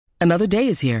Another day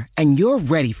is here, and you're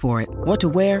ready for it. What to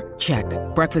wear? Check.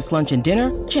 Breakfast, lunch, and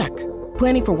dinner? Check.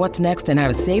 Planning for what's next and how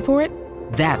to save for it?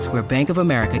 That's where Bank of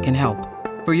America can help.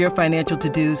 For your financial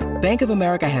to-dos, Bank of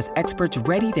America has experts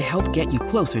ready to help get you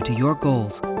closer to your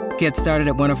goals. Get started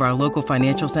at one of our local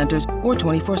financial centers or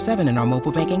 24/7 in our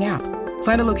mobile banking app.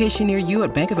 Find a location near you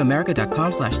at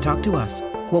bankofamerica.com/talktous.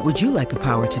 What would you like the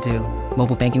power to do?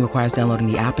 Mobile banking requires downloading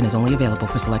the app and is only available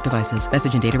for select devices.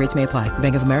 Message and data rates may apply.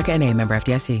 Bank of America N.A., member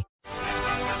FDIC.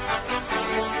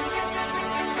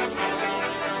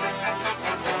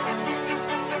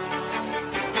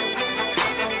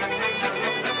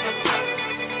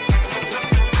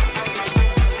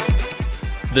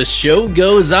 The show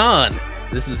goes on.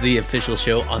 This is the official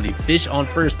show on the Fish on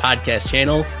First podcast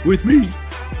channel with me,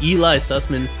 Eli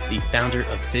Sussman, the founder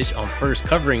of Fish on First,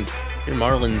 covering your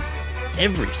Marlins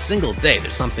every single day.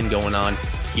 There's something going on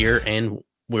here, and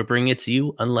we're bringing it to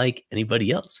you unlike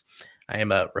anybody else. I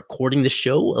am recording the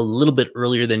show a little bit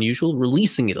earlier than usual,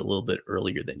 releasing it a little bit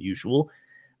earlier than usual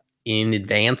in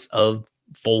advance of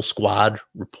full squad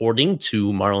reporting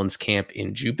to Marlins camp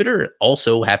in Jupiter. It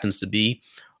also happens to be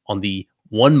on the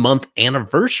 1 month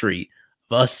anniversary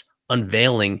of us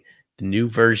unveiling the new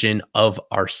version of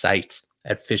our site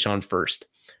at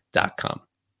fishonfirst.com.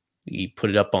 We put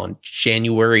it up on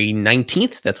January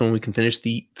 19th. That's when we can finish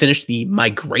the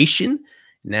migration.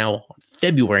 Now on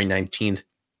February 19th,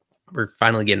 we're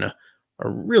finally getting a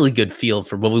really good feel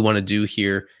for what we want to do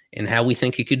here and how we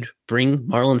think it could bring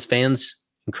Marlins fans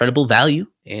incredible value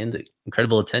and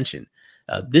incredible attention.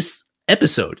 This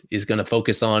episode is going to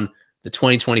focus on the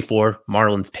 2024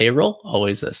 Marlins payroll,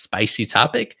 always a spicy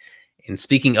topic. And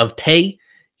speaking of pay, you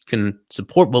can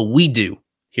support what we do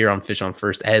here on Fish on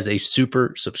First as a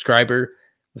super subscriber.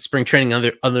 With spring training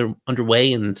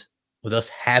underway, and with us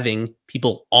having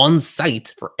people on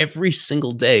site for every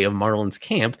single day of Marlins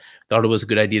camp, thought it was a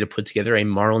good idea to put together a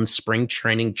Marlins spring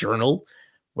training journal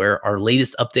where our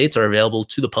latest updates are available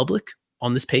to the public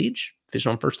on this page,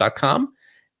 fishonfirst.com.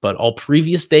 But all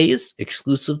previous days,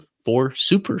 exclusive for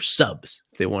super subs.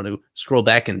 If they want to scroll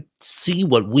back and see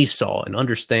what we saw and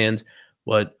understand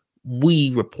what we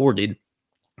reported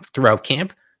throughout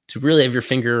camp, to really have your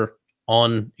finger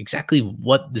on exactly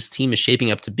what this team is shaping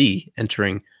up to be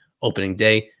entering opening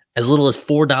day. As little as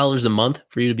 $4 a month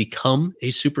for you to become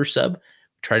a super sub.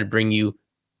 Try to bring you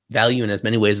value in as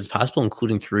many ways as possible,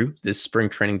 including through this spring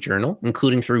training journal,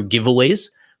 including through giveaways.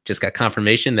 Just got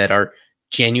confirmation that our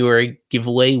January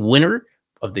giveaway winner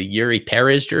of the Yuri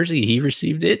Perez jersey, he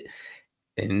received it.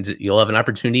 And you'll have an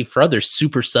opportunity for other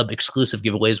super sub exclusive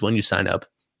giveaways when you sign up.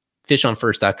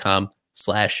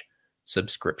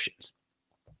 fishonfirst.com/subscriptions.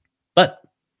 But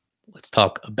let's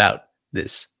talk about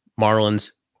this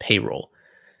Marlins payroll.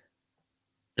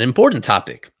 An important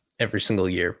topic every single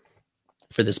year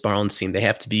for this Marlins team. They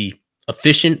have to be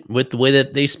efficient with the way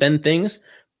that they spend things.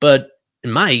 But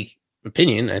in my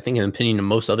opinion, I think in the opinion of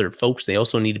most other folks, they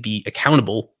also need to be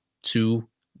accountable to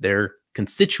their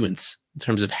constituents in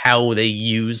terms of how they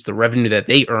use the revenue that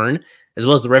they earn, as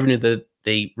well as the revenue that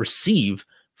they receive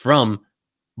from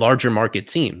larger market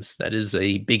teams. That is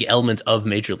a big element of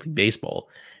Major League Baseball,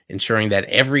 ensuring that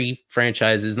every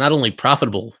franchise is not only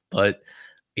profitable, but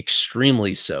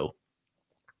extremely so.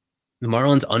 The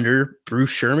Marlins under Bruce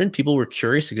Sherman, people were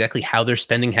curious exactly how their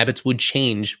spending habits would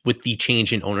change with the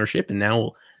change in ownership. And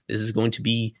now this is going to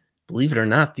be, believe it or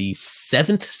not, the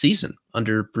 7th season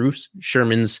under Bruce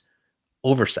Sherman's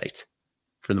oversight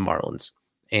for the Marlins.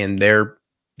 And their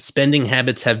spending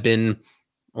habits have been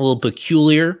a little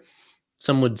peculiar.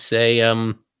 Some would say a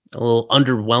little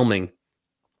underwhelming,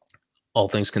 all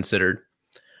things considered.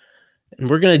 And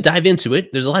we're going to dive into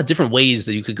it. There's a lot of different ways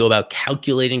that you could go about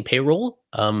calculating payroll.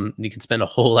 You can spend a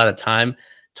whole lot of time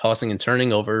tossing and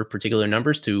turning over particular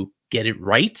numbers to get it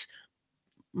right.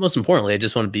 Most importantly, I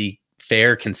just want to be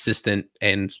fair, consistent,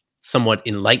 and somewhat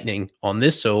enlightening on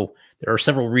this. So there are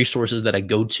several resources that I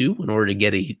go to in order to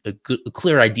get a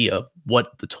clear idea of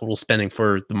what the total spending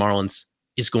for the Marlins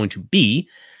is going to be,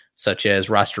 such as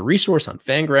Roster Resource on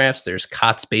Fangraphs. There's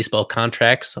Cott's Baseball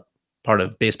Contracts, part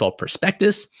of Baseball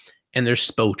Prospectus, and there's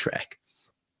Spotrac.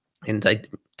 And I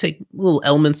take little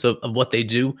elements of what they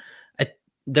do.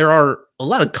 There are a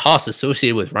lot of costs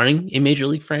associated with running a major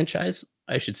league franchise.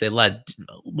 I should say a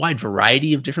wide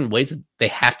variety of different ways that they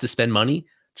have to spend money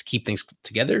to keep things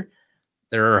together.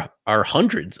 There are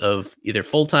hundreds of either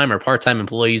full-time or part-time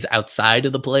employees outside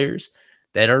of the players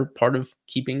that are part of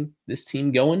keeping this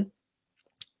team going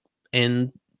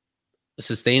and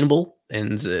sustainable,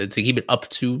 and to keep it up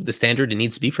to the standard it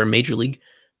needs to be for a major league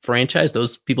franchise.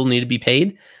 Those people need to be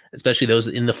paid, especially those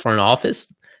in the front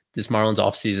office. This Marlins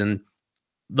offseason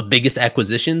the biggest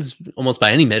acquisitions, almost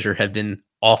by any measure, have been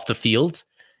off the field.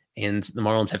 And the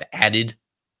Marlins have added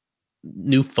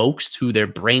new folks to their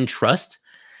brain trust.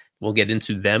 We'll get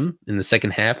into them in the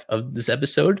second half of this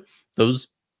episode. Those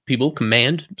people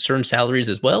command certain salaries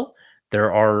as well.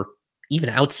 There are, even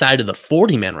outside of the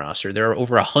 40-man roster, there are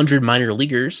over 100 minor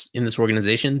leaguers in this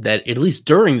organization that, at least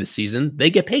during the season, they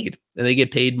get paid. And they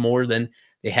get paid more than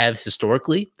they have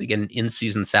historically. They get an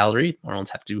in-season salary. Marlins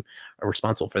are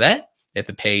responsible for that. They have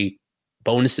to pay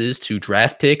bonuses to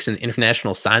draft picks and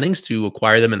international signings to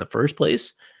acquire them in the first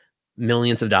place.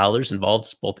 Millions of dollars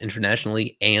involved both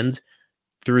internationally and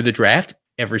through the draft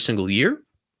every single year.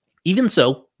 Even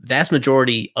so, vast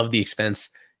majority of the expense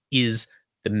is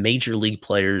the major league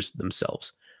players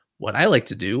themselves. What I like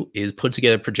to do is put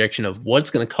together a projection of what it's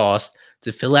going to cost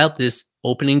to fill out this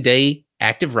opening day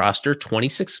active roster,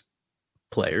 26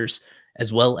 players,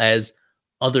 as well as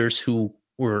others who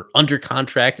were under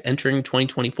contract entering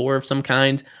 2024 of some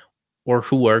kind, or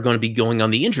who are going to be going on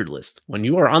the injured list. When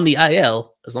you are on the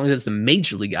IL, as long as it's the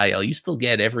major league IL, you still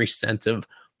get every cent of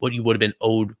what you would have been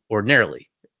owed ordinarily,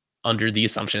 under the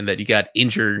assumption that you got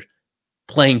injured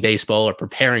playing baseball or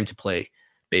preparing to play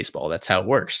baseball. That's how it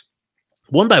works.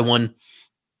 One by one,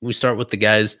 we start with the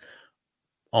guys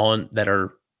on that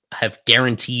have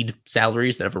guaranteed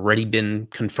salaries that have already been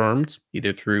confirmed,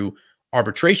 either through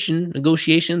arbitration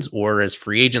negotiations or as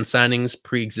free agent signings,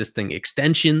 pre-existing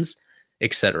extensions,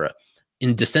 etc.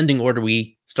 In descending order,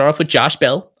 we start off with Josh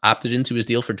Bell, opted into his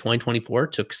deal for 2024,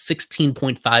 took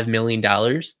 $16.5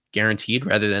 million guaranteed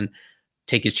rather than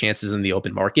take his chances in the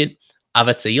open market.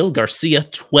 Avasail Garcia,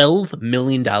 $12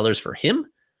 million for him.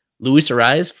 Luis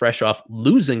Arraez, fresh off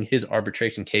losing his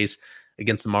arbitration case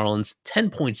against the Marlins,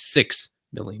 $10.6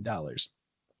 million.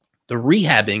 The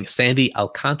rehabbing Sandy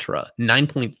Alcantara,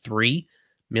 $9.3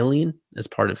 million as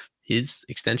part of his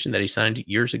extension that he signed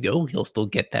years ago. He'll still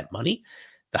get that money.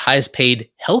 The highest paid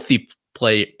healthy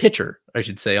pitcher, I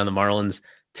should say, on the Marlins,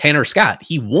 Tanner Scott.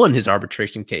 He won his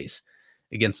arbitration case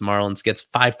against the Marlins, gets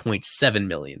 $5.7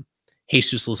 million.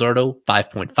 Jesus Luzardo,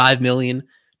 $5.5 million.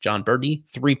 John Birdie,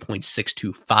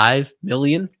 $3.625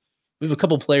 million. We have a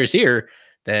couple players here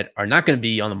that are not going to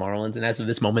be on the Marlins, and as of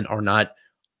this moment are not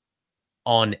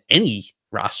on any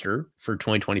roster for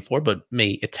 2024, but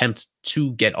may attempt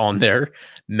to get on there.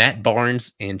 Matt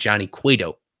Barnes and Johnny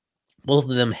Cueto. Both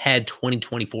of them had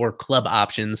 2024 club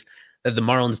options that the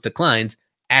Marlins declined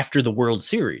after the World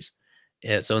Series.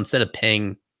 So instead of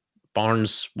paying,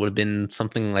 Barnes would have been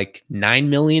something like $9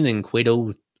 million and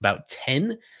Cueto about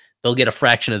 10. They'll get a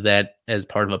fraction of that as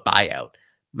part of a buyout.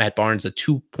 Matt Barnes, a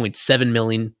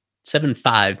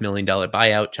 $2.75 million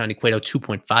buyout. Johnny Cueto,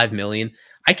 $2.5 million.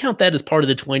 I count that as part of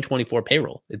the 2024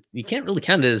 payroll. You can't really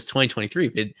count it as 2023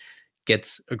 if it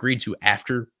gets agreed to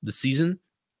after the season.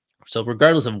 So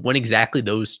regardless of when exactly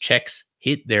those checks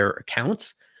hit their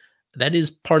accounts, that is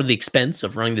part of the expense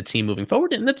of running the team moving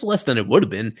forward. And that's less than it would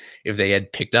have been if they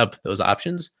had picked up those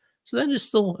options. So that is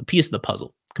still a piece of the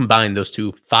puzzle. Combine those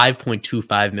two,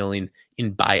 $5.25 million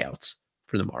in buyouts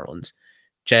for the Marlins.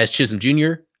 Jazz Chisholm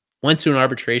Jr. went to an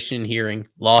arbitration hearing,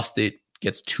 lost it,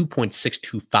 gets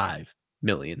 $2.625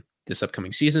 million this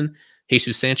upcoming season.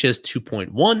 Jesus Sanchez,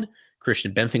 2.1.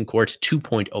 Christian Benfincourt,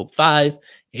 2.05.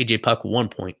 AJ Puck,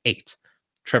 1.8.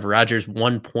 Trevor Rogers,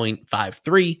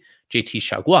 1.53. JT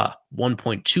Chagua,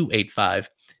 1.285.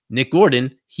 Nick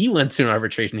Gordon, he went to an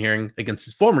arbitration hearing against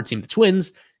his former team, the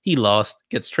Twins. He lost,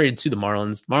 gets traded to the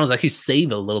Marlins. The Marlins actually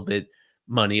save a little bit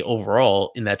money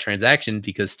overall in that transaction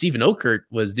because Steven Okert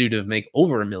was due to make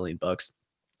over $1 million.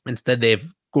 Instead, they have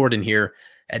Gordon here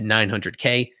at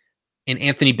 $900K and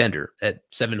Anthony Bender at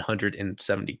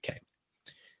 $770K.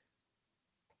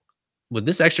 With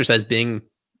this exercise being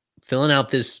filling out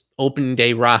this opening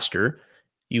day roster,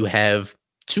 you have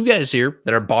two guys here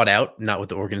that are bought out, not with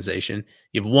the organization.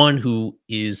 You have one who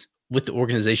is with the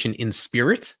organization in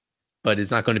spirit, but is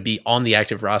not going to be on the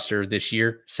active roster this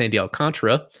year, Sandy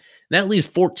Alcantara. And that leaves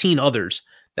 14 others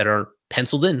that are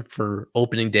penciled in for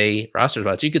opening day roster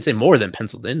spots. You could say more than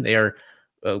penciled in. They are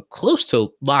close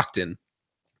to locked in,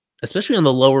 especially on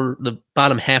the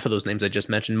bottom half of those names I just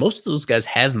mentioned. Most of those guys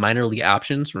have minor league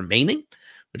options remaining,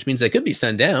 which means they could be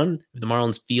sent down if the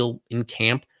Marlins feel in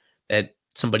camp that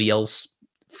somebody else,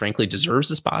 frankly,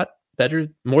 deserves a spot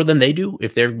more than they do.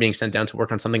 If they're being sent down to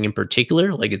work on something in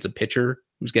particular, like it's a pitcher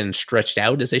who's getting stretched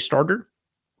out as a starter,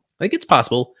 I think it's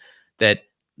possible that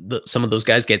some of those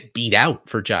guys get beat out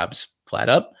for jobs flat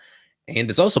up.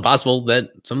 And it's also possible that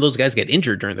some of those guys get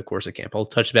injured during the course of camp. I'll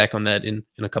touch back on that in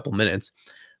a couple minutes.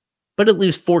 But it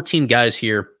leaves 14 guys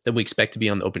here that we expect to be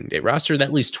on the opening day roster.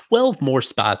 That leaves 12 more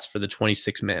spots for the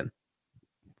 26 men.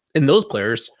 And those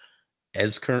players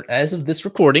as of this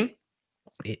recording,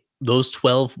 those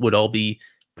 12 would all be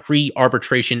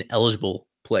pre-arbitration eligible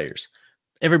players.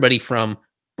 Everybody from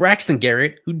Braxton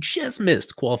Garrett, who just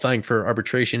missed qualifying for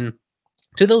arbitration,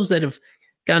 to those that have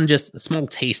gotten just a small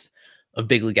taste of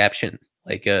big league action,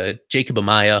 like Jacob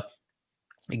Amaya,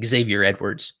 Xavier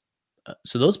Edwards.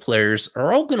 So those players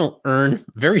are all going to earn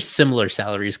very similar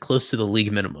salaries, close to the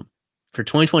league minimum. For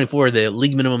 2024, the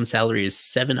league minimum salary is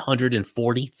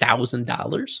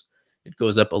 $740,000. It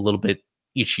goes up a little bit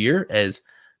each year as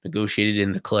negotiated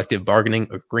in the collective bargaining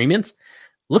agreements.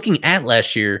 Looking at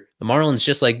last year, the Marlins,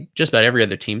 just like just about every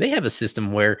other team, they have a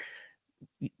system where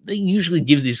they usually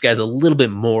give these guys a little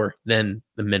bit more than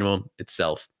the minimum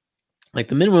itself. Like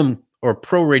the minimum or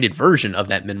prorated version of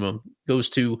that minimum goes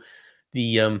to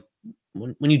the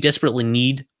when you desperately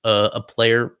need a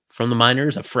player from the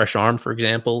minors, a fresh arm, for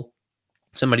example,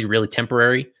 somebody really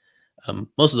temporary.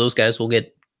 Most of those guys will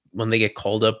get, when they get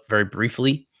called up very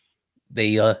briefly,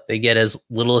 they get as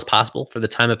little as possible for the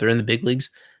time that they're in the big leagues.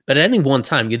 But at any one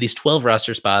time, you have these 12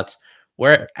 roster spots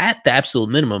where at the absolute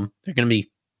minimum, they're going to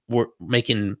be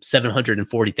making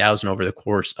 $740,000 over the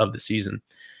course of the season.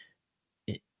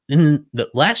 In the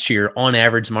last year, on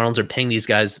average, Marlins are paying these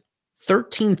guys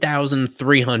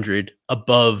 $13,300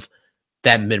 above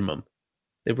that minimum.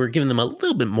 They were giving them a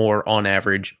little bit more on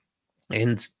average.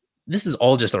 And this is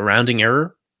all just a rounding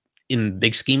error in the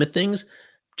big scheme of things.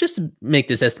 Just to make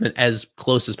this estimate as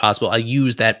close as possible, I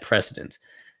use that precedent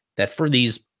that for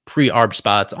these pre-arb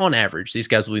spots, on average, these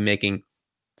guys will be making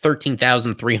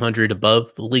 $13,300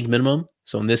 above the league minimum.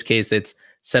 So in this case, it's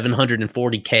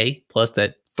 $740K plus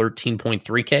that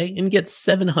 $13.3K, and get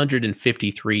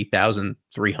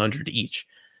 $753,300 each.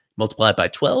 Multiply it by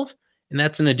 12, and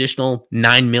that's an additional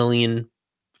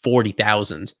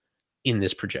 $9,040,000 in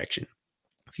this projection.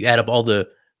 If you add up all the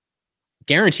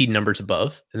guaranteed numbers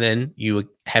above, and then you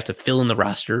have to fill in the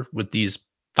roster with these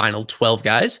final 12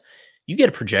 guys, you get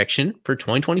a projection for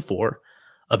 2024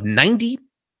 of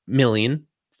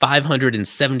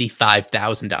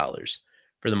 $90,575,000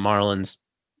 for the Marlins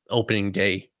opening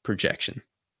day projection.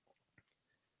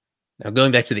 Now,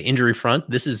 going back to the injury front,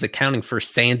 this is accounting for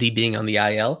Sandy being on the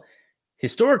IL.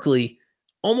 Historically,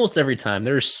 almost every time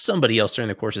there is somebody else during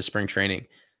the course of spring training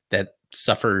that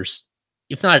suffers,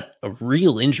 if not a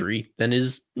real injury, then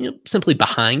is simply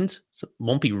behind, so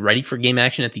won't be ready for game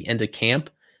action at the end of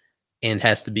camp, and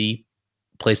has to be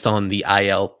placed on the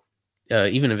IL,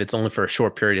 even if it's only for a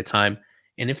short period of time.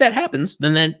 And if that happens,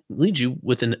 then that leaves you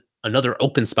with another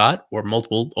open spot or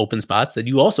multiple open spots that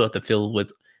you also have to fill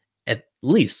with at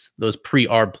least those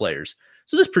pre-arb players.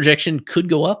 So this projection could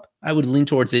go up. I would lean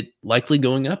towards it likely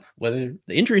going up, whether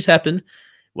the injuries happen,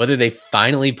 whether they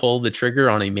finally pull the trigger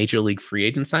on a major league free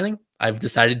agent signing. I've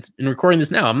decided in recording this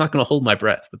now, I'm not going to hold my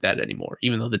breath with that anymore,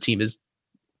 even though the team is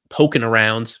poking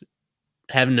around,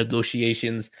 having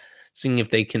negotiations, seeing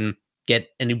if they can get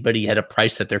anybody at a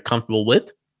price that they're comfortable with.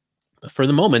 But for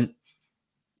the moment,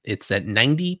 it's at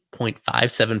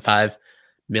 $90.575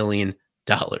 million.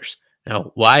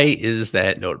 Now, why is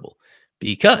that notable?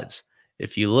 Because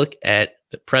if you look at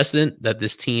the precedent that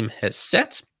this team has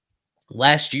set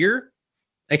last year,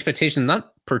 expectations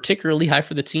not particularly high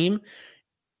for the team,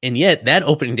 and yet that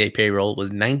opening day payroll was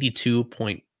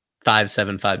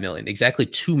 $92.575 million, exactly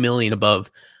 $2 million above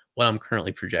what I'm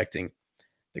currently projecting.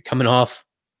 They're coming off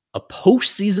a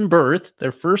postseason berth,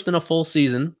 their first in a full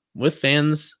season with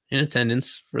fans in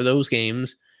attendance for those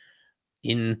games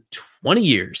in 20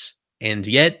 years. And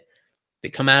yet they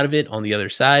come out of it on the other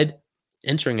side,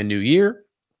 entering a new year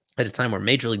at a time where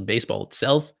Major League Baseball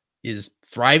itself is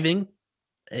thriving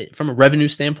from a revenue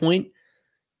standpoint,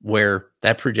 where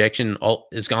that projection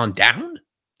has gone down.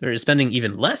 They're spending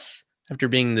even less after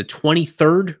being the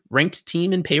 23rd ranked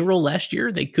team in payroll last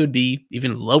year. They could be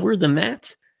even lower than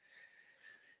that.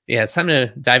 Yeah, it's time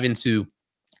to dive into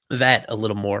that a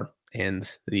little more and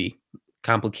the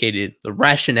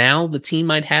rationale the team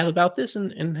might have about this,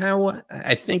 and how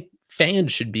I think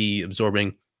fans should be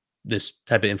absorbing this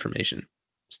type of information.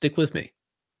 Stick with me.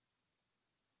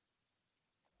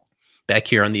 Back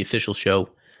here on the official show,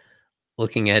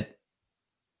 looking at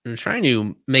and trying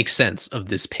to make sense of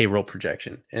this payroll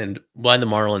projection and why the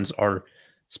Marlins are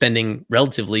spending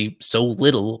relatively so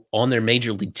little on their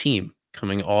major league team,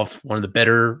 coming off one of the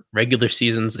better regular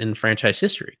seasons in franchise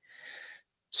history.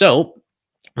 So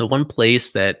the one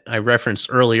place that I referenced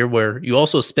earlier where you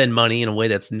also spend money in a way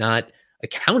that's not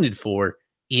accounted for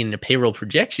in a payroll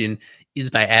projection is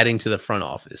by adding to the front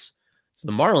office. So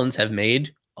the Marlins have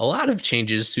made a lot of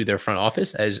changes to their front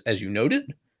office, as you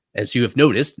noted, as you have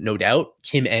noticed, no doubt.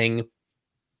 Kim Ng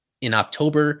in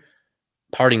October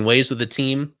parting ways with the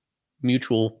team,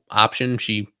 mutual option.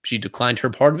 She declined her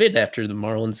part of it after the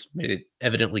Marlins made it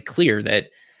evidently clear that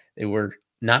they were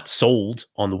not sold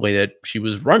on the way that she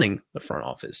was running the front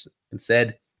office.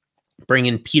 Instead, bring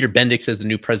in Peter Bendix as the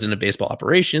new president of baseball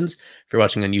operations. If you're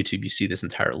watching on YouTube, you see this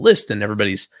entire list and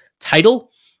everybody's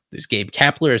title. There's Gabe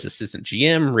Kapler as assistant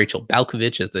GM, Rachel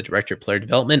Balkovich as the director of player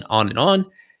development, on and on.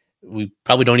 We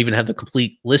probably don't even have the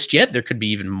complete list yet. There could be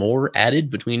even more added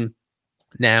between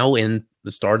now and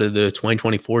the start of the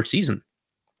 2024 season.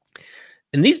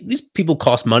 And these people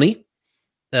cost money.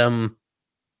 The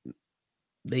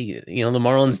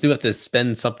Marlins do have to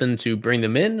spend something to bring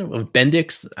them in. With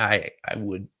Bendix, I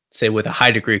would say with a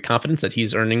high degree of confidence that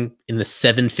he's earning in the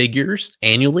 7 figures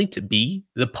annually to be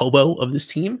the Pobo of this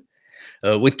team.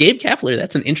 With Gabe Kapler,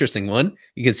 that's an interesting one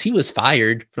because he was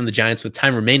fired from the Giants with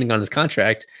time remaining on his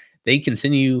contract. They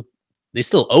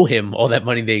still owe him all that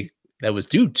money that was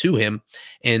due to him.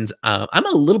 And I'm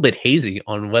a little bit hazy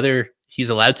on whether he's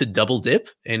allowed to double dip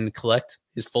and collect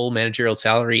his full managerial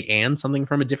salary and something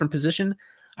from a different position.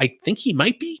 I think he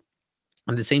might be.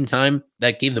 At the same time,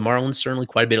 that gave the Marlins certainly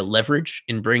quite a bit of leverage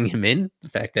in bringing him in. The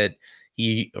fact that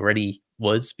he already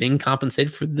was being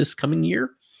compensated for this coming year,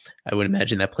 I would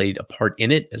imagine that played a part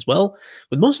in it as well.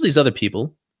 With most of these other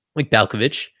people, like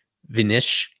Balkovich,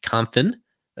 Vinish Kanthan,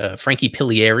 Frankie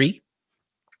Pilieri,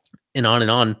 and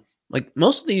on, like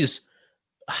most of these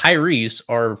hirees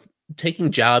are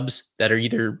taking jobs that are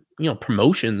either,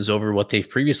 promotions over what they've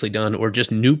previously done or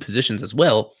just new positions as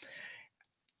well.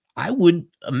 I would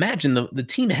imagine the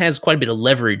team has quite a bit of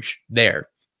leverage there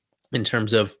in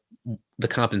terms of the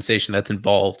compensation that's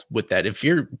involved with that. If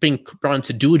you're being brought in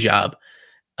to do a job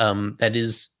that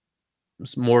is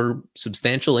more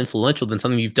substantial, influential than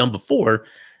something you've done before,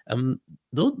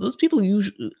 those people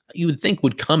you would think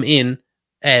would come in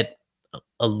at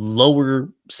a lower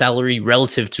salary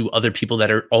relative to other people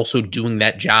that are also doing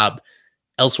that job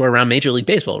elsewhere around Major League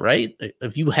Baseball, right?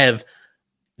 If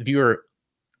you're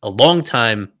a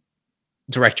long-time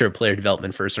director of player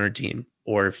development for a certain team,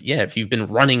 or if you've been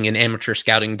running an amateur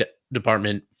scouting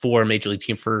department for a major league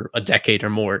team for a decade or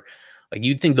more, like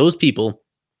you'd think those people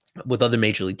with other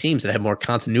major league teams that have more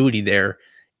continuity there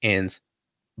and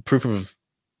proof of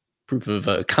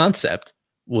a concept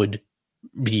would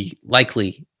be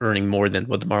likely earning more than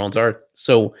what the Marlins are.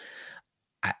 So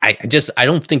I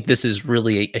don't think this is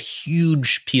really a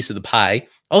huge piece of the pie.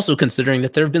 Also considering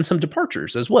that there have been some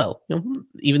departures as well.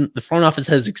 Even the front office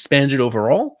has expanded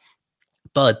overall,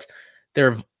 but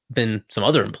there have been some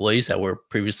other employees that were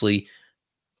previously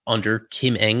under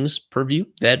Kim Eng's purview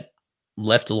that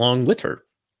left along with her,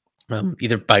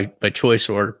 either by choice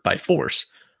or by force,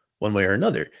 one way or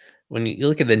another. When you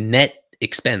look at the net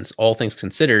expense, all things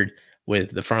considered,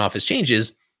 with the front office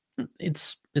changes,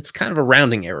 it's kind of a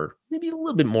rounding error, maybe a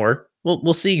little bit more.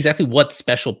 We'll see exactly what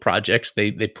special projects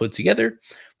they put together,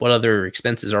 what other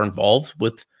expenses are involved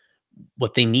with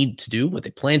what they need to do, what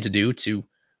they plan to do to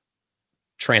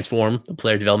transform the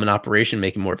player development operation,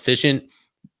 make it more efficient,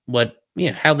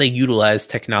 how they utilize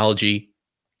technology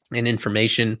and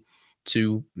information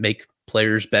to make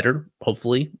players better,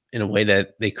 hopefully in a way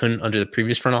that they couldn't under the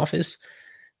previous front office.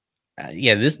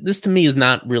 This to me is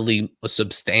not really a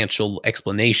substantial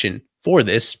explanation for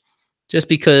this, just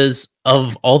because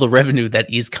of all the revenue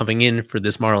that is coming in for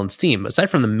this Marlins team. Aside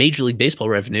from the Major League Baseball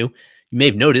revenue, you may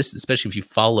have noticed, especially if you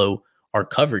follow our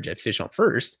coverage at Fish on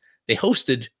First, they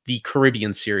hosted the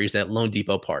Caribbean Series at Lone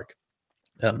Depot Park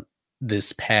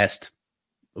this past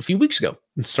a few weeks ago.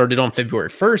 It started on February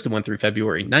 1st and went through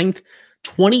February 9th.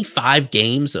 25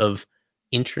 games of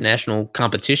international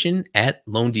competition at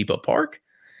Lone Depot Park,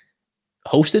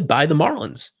 hosted by the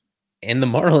Marlins. And the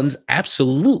Marlins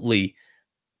absolutely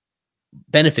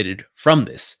benefited from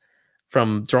this,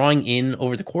 from drawing in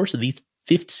over the course of these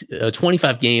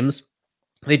 25 games.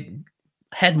 They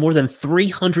had more than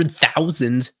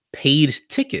 300,000 paid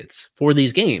tickets for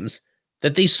these games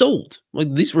that they sold.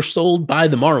 Like, these were sold by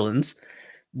the Marlins.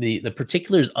 The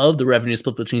particulars of the revenue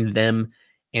split between them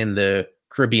and the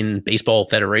Caribbean Baseball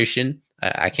Federation,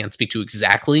 I can't speak to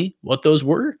exactly what those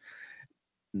were.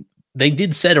 They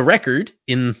did set a record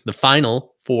in the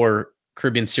final for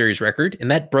Caribbean Series record,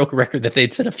 and that broke a record that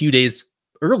they'd set a few days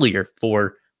earlier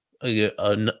for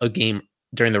a game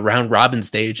during the round robin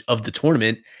stage of the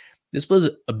tournament. This was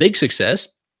a big success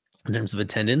in terms of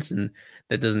attendance, and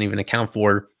that doesn't even account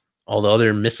for all the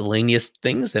other miscellaneous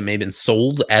things that may have been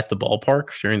sold at the ballpark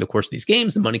during the course of these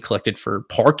games, the money collected for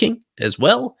parking as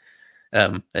well.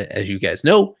 As you guys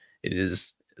know, it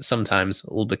is sometimes a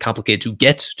little bit complicated to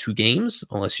get to games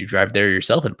unless you drive there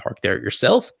yourself and park there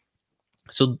yourself.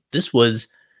 So this was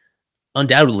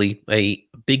undoubtedly a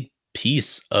big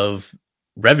piece of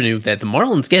revenue that the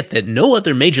Marlins get that no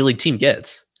other major league team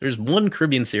gets. There's one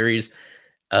Caribbean series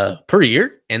per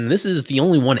year, and this is the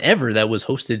only one ever that was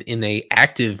hosted in a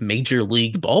active major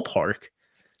league ballpark.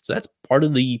 So that's part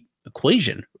of the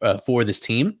equation for this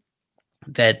team,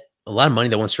 that a lot of money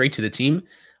that went straight to the team.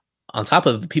 On top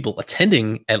of the people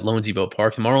attending at Lone Depot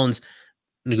Park, the Marlins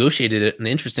negotiated an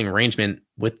interesting arrangement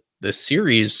with the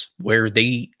series where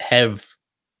they have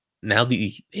now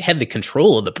they had the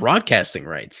control of the broadcasting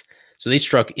rights. So they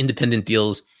struck independent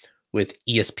deals with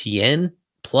ESPN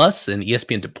Plus and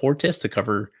ESPN Deportes to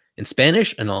cover in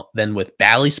Spanish, and then with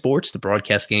Bally Sports to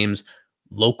broadcast games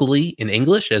locally in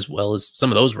English, as well as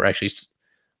some of those were actually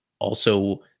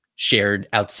also shared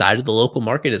outside of the local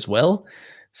market as well.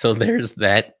 So there's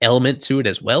that element to it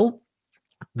as well.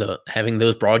 Having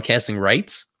those broadcasting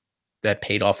rights that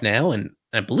paid off now, and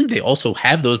I believe they also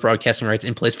have those broadcasting rights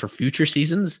in place for future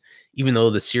seasons, even though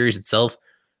the series itself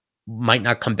might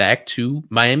not come back to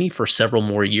Miami for several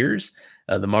more years.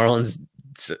 The Marlins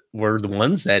were the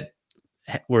ones that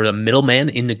were a middleman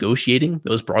in negotiating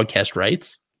those broadcast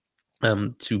rights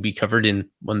to be covered in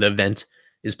when the event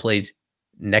is played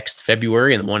next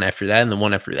February, and the one after that, and the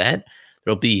one after that.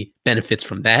 There'll be benefits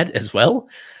from that as well.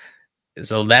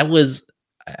 So that was,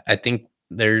 I think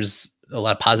there's a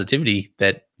lot of positivity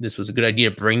that this was a good idea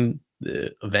to bring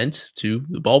the event to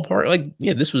the ballpark. Like,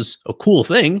 yeah, this was a cool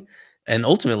thing. And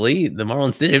ultimately, the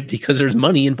Marlins did it because there's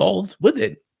money involved with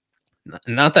it.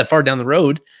 Not that far down the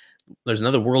road, there's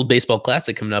another World Baseball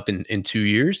Classic coming up in 2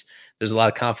 years. There's a lot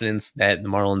of confidence that the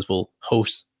Marlins will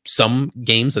host some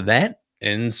games of that.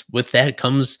 And with that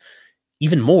comes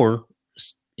even more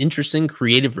interesting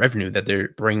creative revenue that they're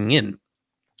bringing in.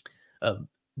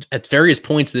 At various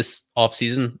points this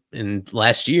offseason and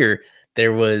last year,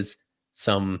 there was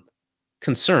some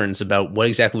concerns about what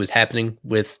exactly was happening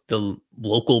with the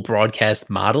local broadcast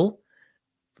model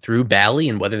through Bally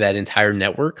and whether that entire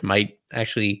network might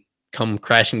actually come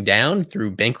crashing down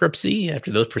through bankruptcy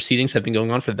after those proceedings have been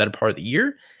going on for the better part of the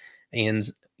year. And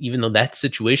even though that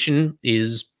situation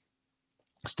is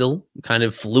still kind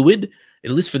of fluid,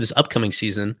 at least for this upcoming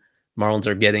season, Marlins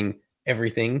are getting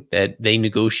everything that they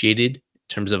negotiated in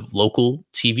terms of local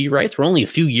TV rights. We're only a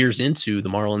few years into the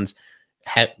Marlins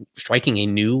striking a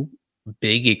new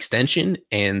big extension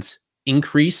and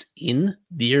increase in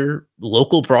their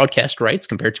local broadcast rights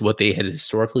compared to what they had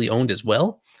historically owned as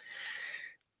well.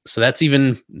 So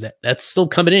that's still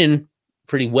coming in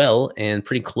pretty well and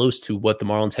pretty close to what the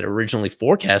Marlins had originally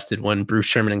forecasted when Bruce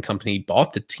Sherman and company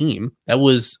bought the team. That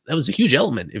was a huge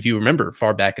element, if you remember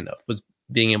far back enough, was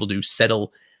being able to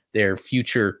settle their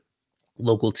future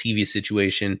local TV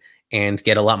situation and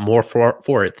get a lot more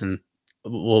for it than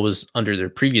what was under their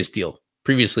previous deal.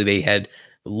 Previously, they had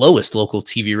the lowest local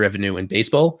TV revenue in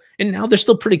baseball, and now they're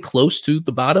still pretty close to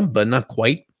the bottom, but not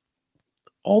quite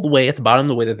all the way at the bottom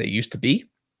the way that they used to be.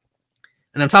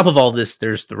 And on top of all this,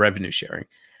 there's the revenue sharing.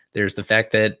 There's the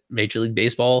fact that Major League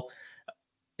Baseball,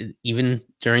 even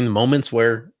during the moments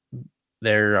where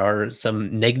there are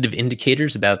some negative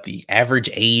indicators about the average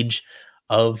age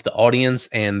of the audience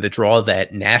and the draw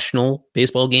that national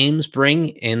baseball games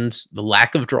bring and the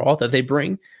lack of draw that they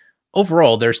bring,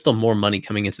 overall, there's still more money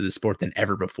coming into the sport than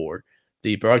ever before.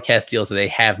 The broadcast deals that they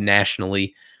have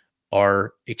nationally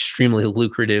are extremely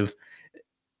lucrative,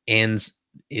 and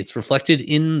it's reflected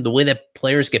in the way that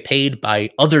players get paid by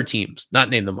other teams, not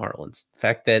named the Marlins. The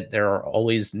fact that there are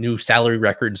always new salary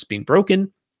records being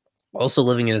broken. Also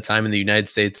living in a time in the United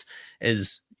States,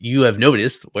 as you have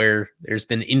noticed, where there's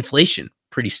been inflation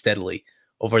pretty steadily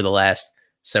over the last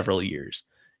several years.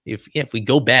 If we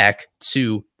go back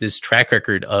to this track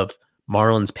record of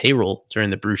Marlins payroll during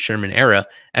the Bruce Sherman era,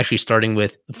 actually starting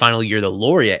with the final year, the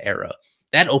Loria era,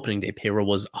 that opening day payroll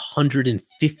was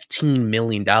 $115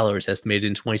 million estimated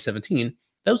in 2017.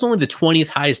 That was only the 20th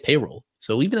highest payroll.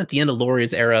 So even at the end of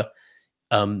Loria's era,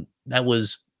 that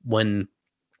was when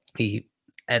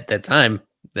at that time,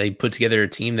 they put together a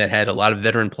team that had a lot of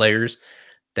veteran players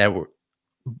that were,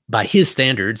 by his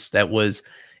standards, that was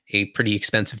a pretty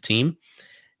expensive team.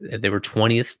 They were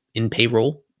 20th in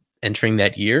payroll entering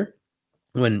that year.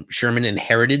 When Sherman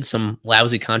inherited some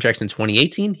lousy contracts in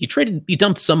 2018, he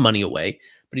dumped some money away,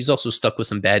 but he's also stuck with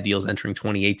some bad deals entering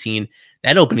 2018.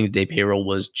 That opening day payroll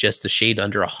was just a shade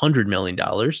under $100 million.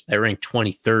 That ranked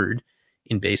 23rd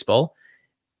in baseball.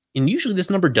 And usually this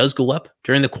number does go up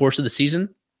during the course of the season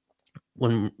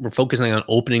when we're focusing on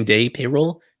opening day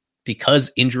payroll,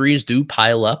 because injuries do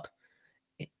pile up,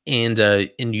 and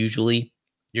usually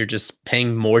you're just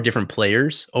paying more different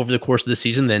players over the course of the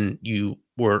season than you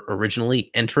were originally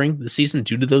entering the season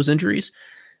due to those injuries.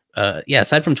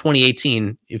 Aside from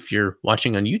 2018, if you're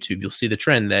watching on YouTube, you'll see the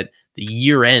trend that the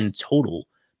year-end total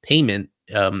payment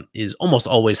is almost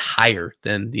always higher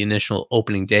than the initial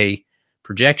opening day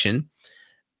projection.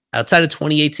 Outside of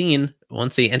 2018,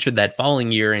 once they entered that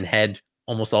following year and had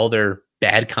almost all their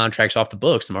bad contracts off the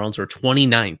books, the Marlins were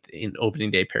 29th in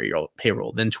opening day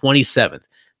payroll, then 27th,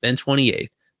 then 28th,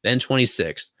 then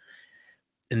 26th.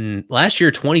 And last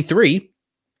year, 23.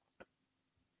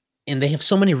 And they have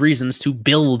so many reasons to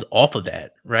build off of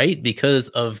that, right? Because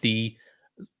of the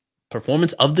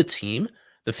performance of the team,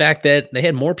 the fact that they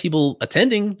had more people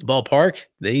attending the ballpark.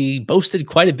 They boasted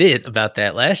quite a bit about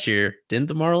that last year, didn't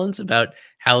the Marlins? About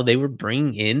how they were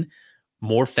bringing in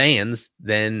more fans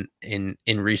than in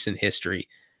recent history.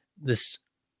 This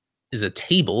is a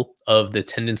table of the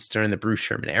attendance during the Bruce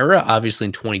Sherman era. Obviously,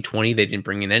 in 2020, they didn't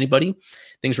bring in anybody.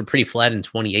 Things were pretty flat in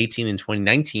 2018 and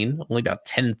 2019, only about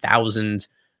 10,000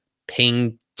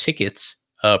 paying tickets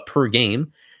per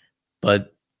game.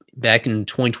 But back in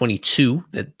 2022,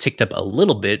 that ticked up a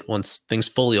little bit once things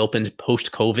fully opened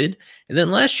post-COVID. And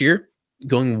then last year,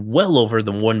 going well over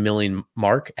the 1 million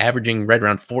mark, averaging right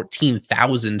around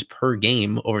 14,000 per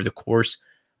game over the course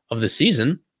of the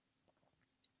season.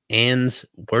 And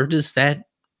what does that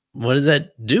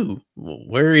do?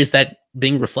 Where is that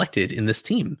being reflected in this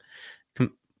team?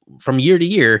 From year to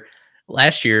year,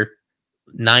 last year,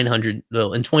 900,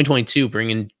 well, in 2022,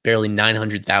 bringing in barely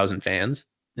 900,000 fans.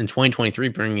 In 2023,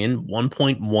 bringing in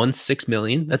 1.16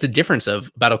 million. That's a difference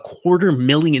of about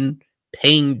 250,000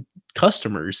 paying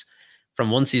customers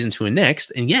from one season to the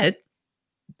next. And yet,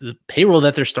 the payroll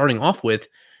that they're starting off with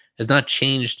has not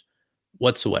changed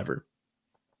whatsoever.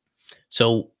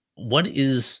 So, what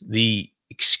is the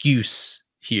excuse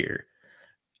here?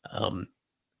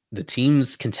 The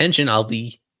team's contention, I'll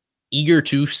be eager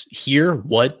to hear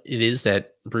what it is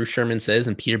that Bruce Sherman says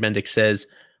and Peter Bendick says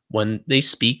when they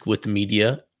speak with the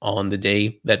media on the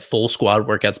day that full squad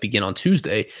workouts begin on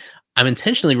Tuesday. I'm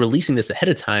intentionally releasing this ahead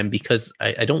of time because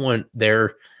I don't want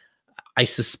I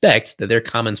suspect that their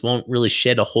comments won't really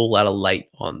shed a whole lot of light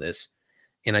on this.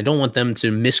 And I don't want them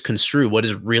to misconstrue what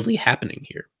is really happening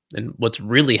here. And what's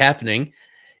really happening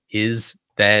is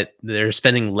that they're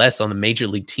spending less on the major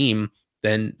league team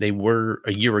than they were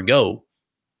a year ago,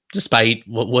 despite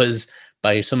what was,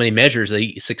 by so many measures,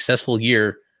 a successful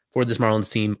year for this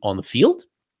Marlins team on the field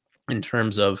in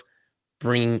terms of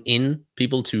bringing in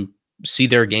people to see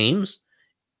their games,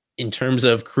 in terms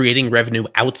of creating revenue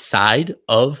outside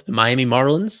of the Miami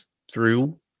Marlins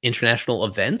through international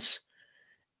events,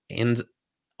 and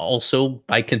also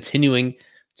by continuing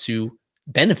to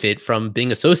benefit from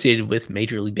being associated with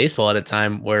Major League Baseball at a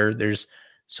time where there's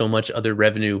so much other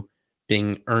revenue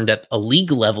being earned at a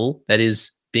league level that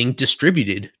is being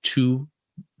distributed to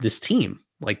this team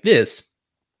like this.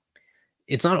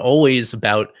 It's not always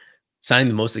about signing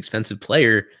the most expensive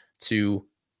player to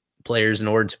players in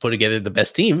order to put together the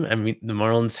best team. I mean, the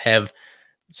Marlins have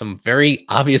some very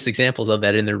obvious examples of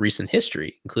that in their recent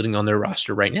history, including on their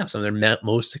roster right now. Some of their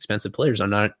most expensive players are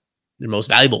not their most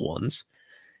valuable ones.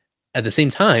 At the same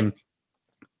time,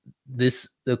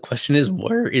 the question is,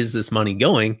 where is this money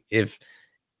going if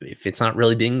it's not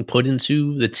really being put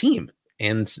into the team?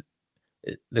 And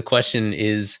the question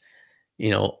is,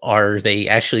 are they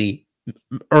actually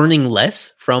earning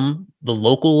less from the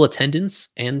local attendance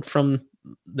and from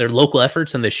their local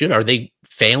efforts than they should? Are they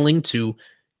failing to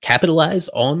capitalize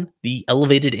on the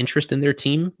elevated interest in their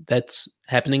team that's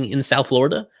happening in South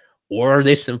Florida? Or are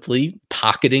they simply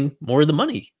pocketing more of the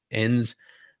money and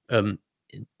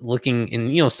looking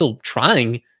and, still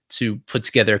trying to put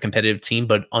together a competitive team,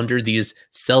 but under these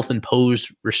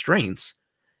self-imposed restraints?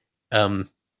 And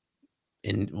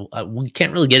we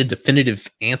can't really get a definitive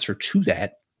answer to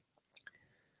that.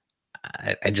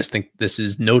 I just think this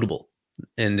is notable.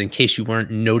 And in case you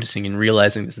weren't noticing and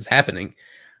realizing this is happening,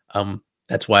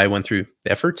 that's why I went through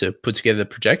the effort to put together the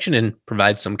projection and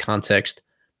provide some context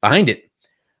behind it.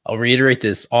 I'll reiterate,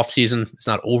 this offseason is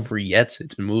not over yet.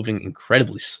 It's been moving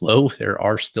incredibly slow. There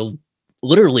are still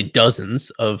literally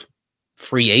dozens of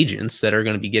free agents that are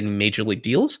going to be getting major league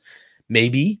deals.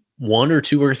 Maybe one or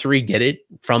two or three get it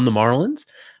from the Marlins,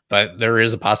 but there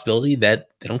is a possibility that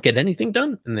they don't get anything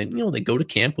done. And then, they go to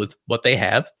camp with what they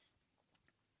have,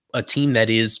 a team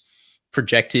that is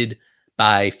projected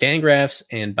by Fangraphs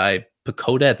and by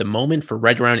Pacoda at the moment for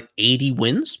right around 80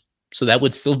 wins. So that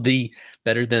would still be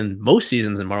better than most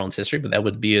seasons in Marlins history, but that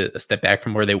would be a step back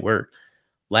from where they were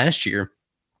last year.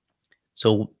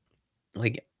 So,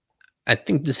 I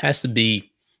think this has to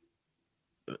be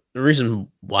the reason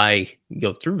why you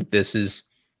go through with this is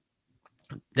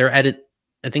they're at it.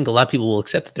 I think a lot of people will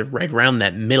accept that they're right around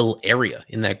that middle area,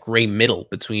 in that gray middle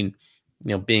between,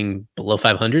 being below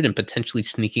 500 and potentially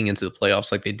sneaking into the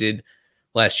playoffs like they did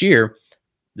last year,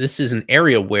 this is an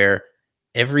area where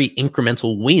every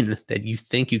incremental win that you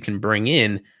think you can bring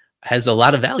in has a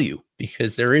lot of value,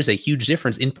 because there is a huge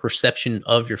difference in perception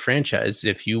of your franchise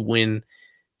if you win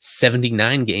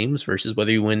 79 games versus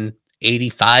whether you win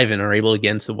 85 and are able to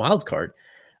get into the wild card.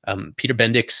 Peter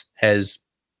Bendix has,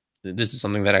 this is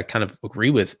something that I kind of agree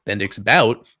with Bendix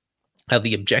about, how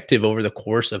the objective over the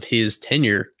course of his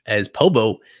tenure as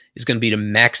Pobo is going to be to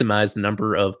maximize the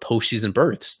number of postseason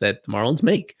berths that the Marlins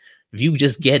make. If you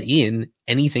just get in,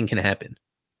 anything can happen.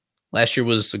 Last year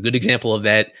was a good example of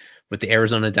that, with the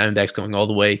Arizona Diamondbacks going all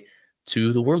the way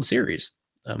to the World Series.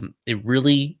 It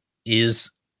really is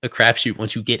a crapshoot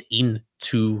once you get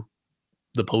into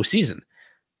the postseason.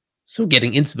 So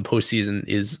getting into the postseason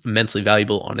is immensely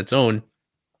valuable on its own.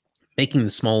 Making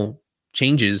the small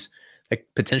changes that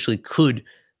potentially could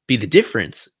be the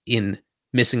difference in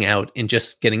missing out and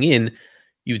just getting in,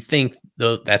 you'd think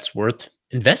though that's worth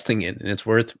investing in, and it's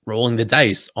worth rolling the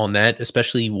dice on that,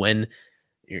 especially when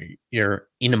you're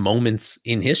in a moments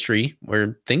in history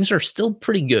where things are still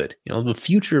pretty good. The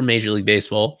future of Major League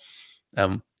Baseball,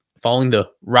 following the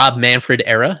Rob Manfred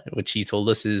era, which he told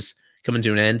us is coming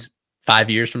to an end 5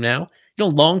 years from now.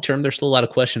 Long term, there's still a lot of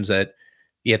questions that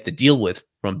you have to deal with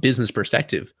from a business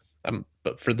perspective.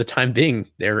 But for the time being,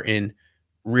 they're in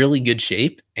really good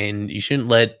shape, and you shouldn't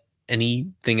let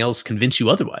anything else convince you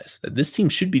otherwise. That this team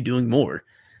should be doing more.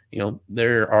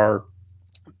 There are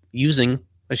using,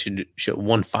 I should show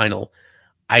one final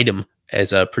item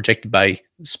as projected by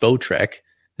Spotrek.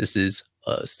 This is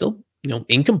still,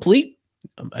 incomplete.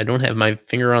 I don't have my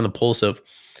finger on the pulse of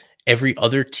every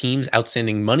other team's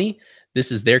outstanding money.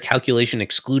 This is their calculation,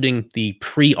 excluding the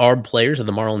pre-arb players that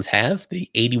the Marlins have, the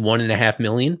 $81.5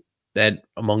 million that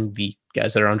among the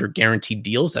guys that are under guaranteed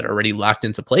deals that are already locked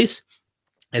into place.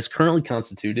 As currently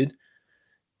constituted,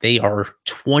 they are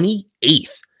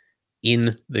 28th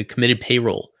in the committed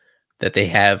payroll that they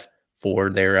have for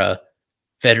their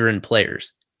veteran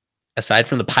players. Aside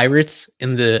from the Pirates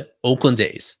and the Oakland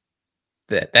A's,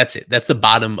 that's it. That's the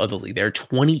bottom of the league. They're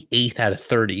 28th out of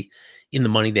 30 in the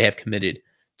money they have committed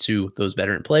to those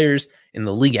veteran players. In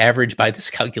the league average by this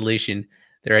calculation,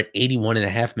 they're at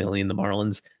 $81.5 million. The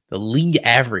Marlins, the league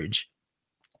average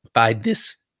by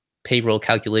this payroll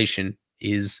calculation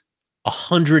is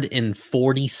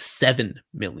 $147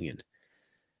 million.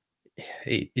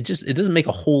 It doesn't make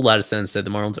a whole lot of sense that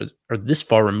the Marlins are this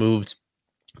far removed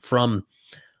from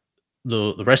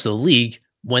the rest of the league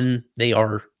when they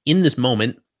are in this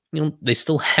moment. They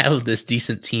still have this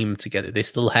decent team together. They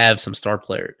still have some star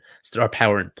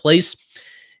power in place.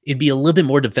 It'd be a little bit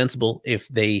more defensible if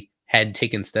they had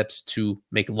taken steps to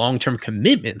make long-term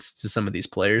commitments to some of these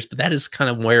players, but that is kind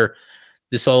of where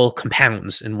this all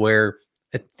compounds, and where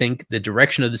I think the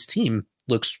direction of this team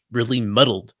looks really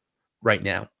muddled right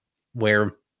now,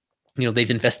 where,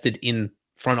 they've invested in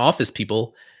front office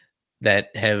people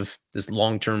that have this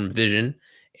long-term vision,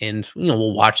 and,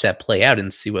 we'll watch that play out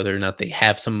and see whether or not they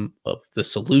have some of the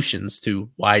solutions to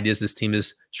why it is this team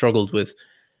has struggled with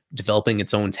developing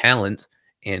its own talent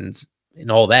and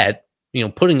all that,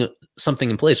 putting something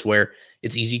in place where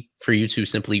it's easy for you to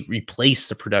simply replace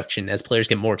the production as players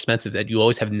get more expensive, that you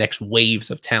always have next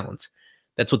waves of talent.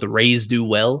 That's what the Rays do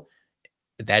well.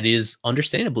 That is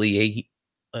understandably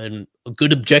a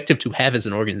good objective to have as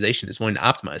an organization, is wanting to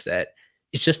optimize that.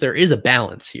 It's just there is a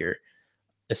balance here,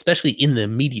 especially in the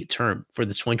immediate term for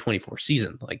this 2024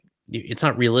 season. Like, it's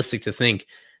not realistic to think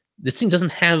this team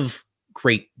doesn't have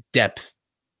great depth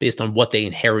based on what they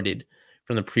inherited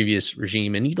from the previous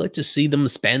regime. And you'd like to see them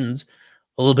spend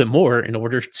a little bit more in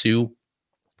order to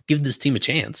give this team a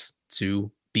chance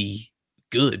to be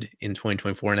good in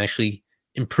 2024 and actually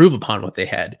improve upon what they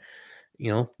had.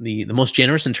 The most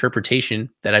generous interpretation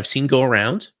that I've seen go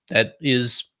around that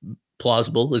is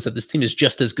plausible is that this team is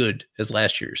just as good as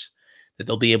last year's, that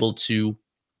they'll be able to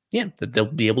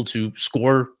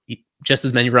score just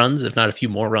as many runs, if not a few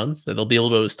more runs, that they'll be able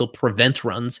to still prevent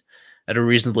runs at a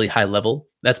reasonably high level.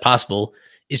 That's possible.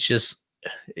 It's just,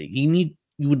 you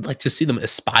would like to see them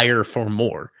aspire for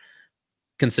more,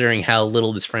 considering how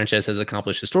little this franchise has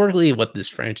accomplished historically, what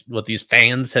these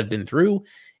fans have been through,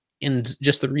 and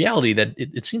just the reality that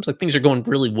it seems like things are going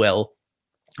really well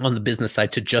on the business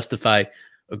side to justify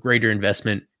a greater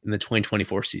investment in the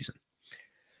 2024 season.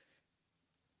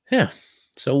 Yeah.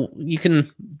 So you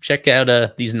can check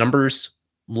out these numbers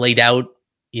laid out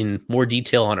in more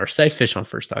detail on our site,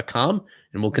 fishonfirst.com,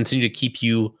 and we'll continue to keep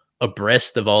you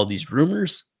abreast of all these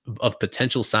rumors of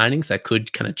potential signings that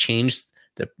could kind of change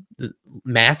the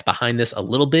math behind this a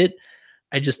little bit.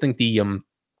 I just think the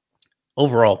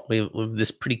overall, we have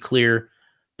this pretty clear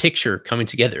picture coming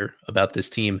together about this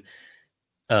team.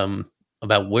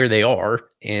 about where they are,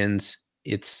 and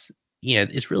it's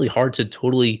really hard to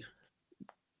totally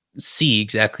see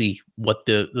exactly what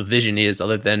the vision is,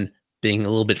 other than being a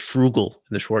little bit frugal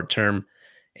in the short term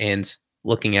and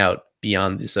looking out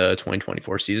beyond this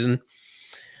 2024 season.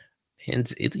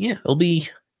 And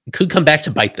it could come back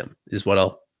to bite them, is what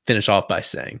I'll finish off by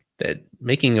saying. That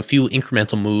making a few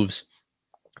incremental moves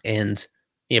and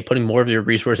putting more of your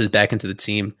resources back into the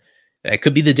team, that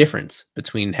could be the difference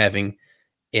between having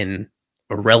a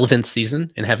relevant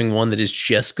season and having one that is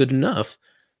just good enough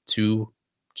to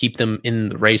keep them in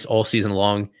the race all season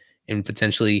long and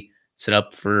potentially set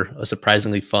up for a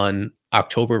surprisingly fun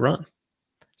October run.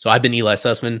 So I've been Eli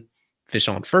Sussman, Fish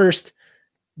on First,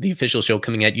 the official show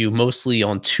coming at you mostly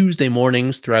on Tuesday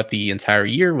mornings throughout the entire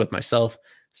year with myself,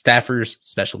 staffers,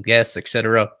 special guests,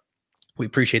 etc. We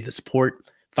appreciate the support.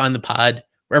 Find the pod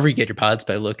wherever you get your pods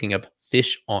by looking up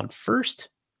Fish on First.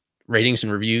 Ratings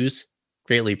and reviews,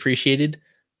 greatly appreciated.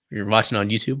 If you're watching on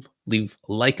YouTube, leave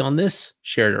a like on this,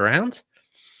 share it around,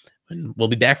 and we'll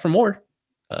be back for more.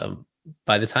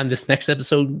 By the time this next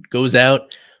episode goes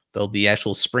out, there'll be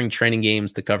actual spring training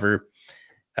games to cover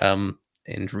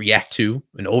and react to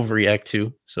and overreact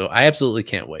to. So I absolutely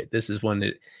can't wait. This is when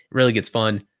it really gets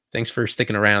fun. Thanks for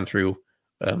sticking around through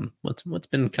what's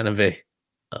been kind of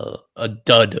a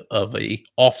dud of a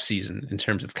off season in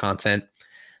terms of content.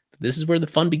 This is where the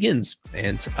fun begins,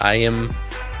 and I am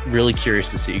really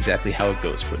curious to see exactly how it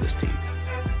goes for this team.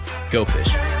 Go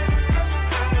Fish.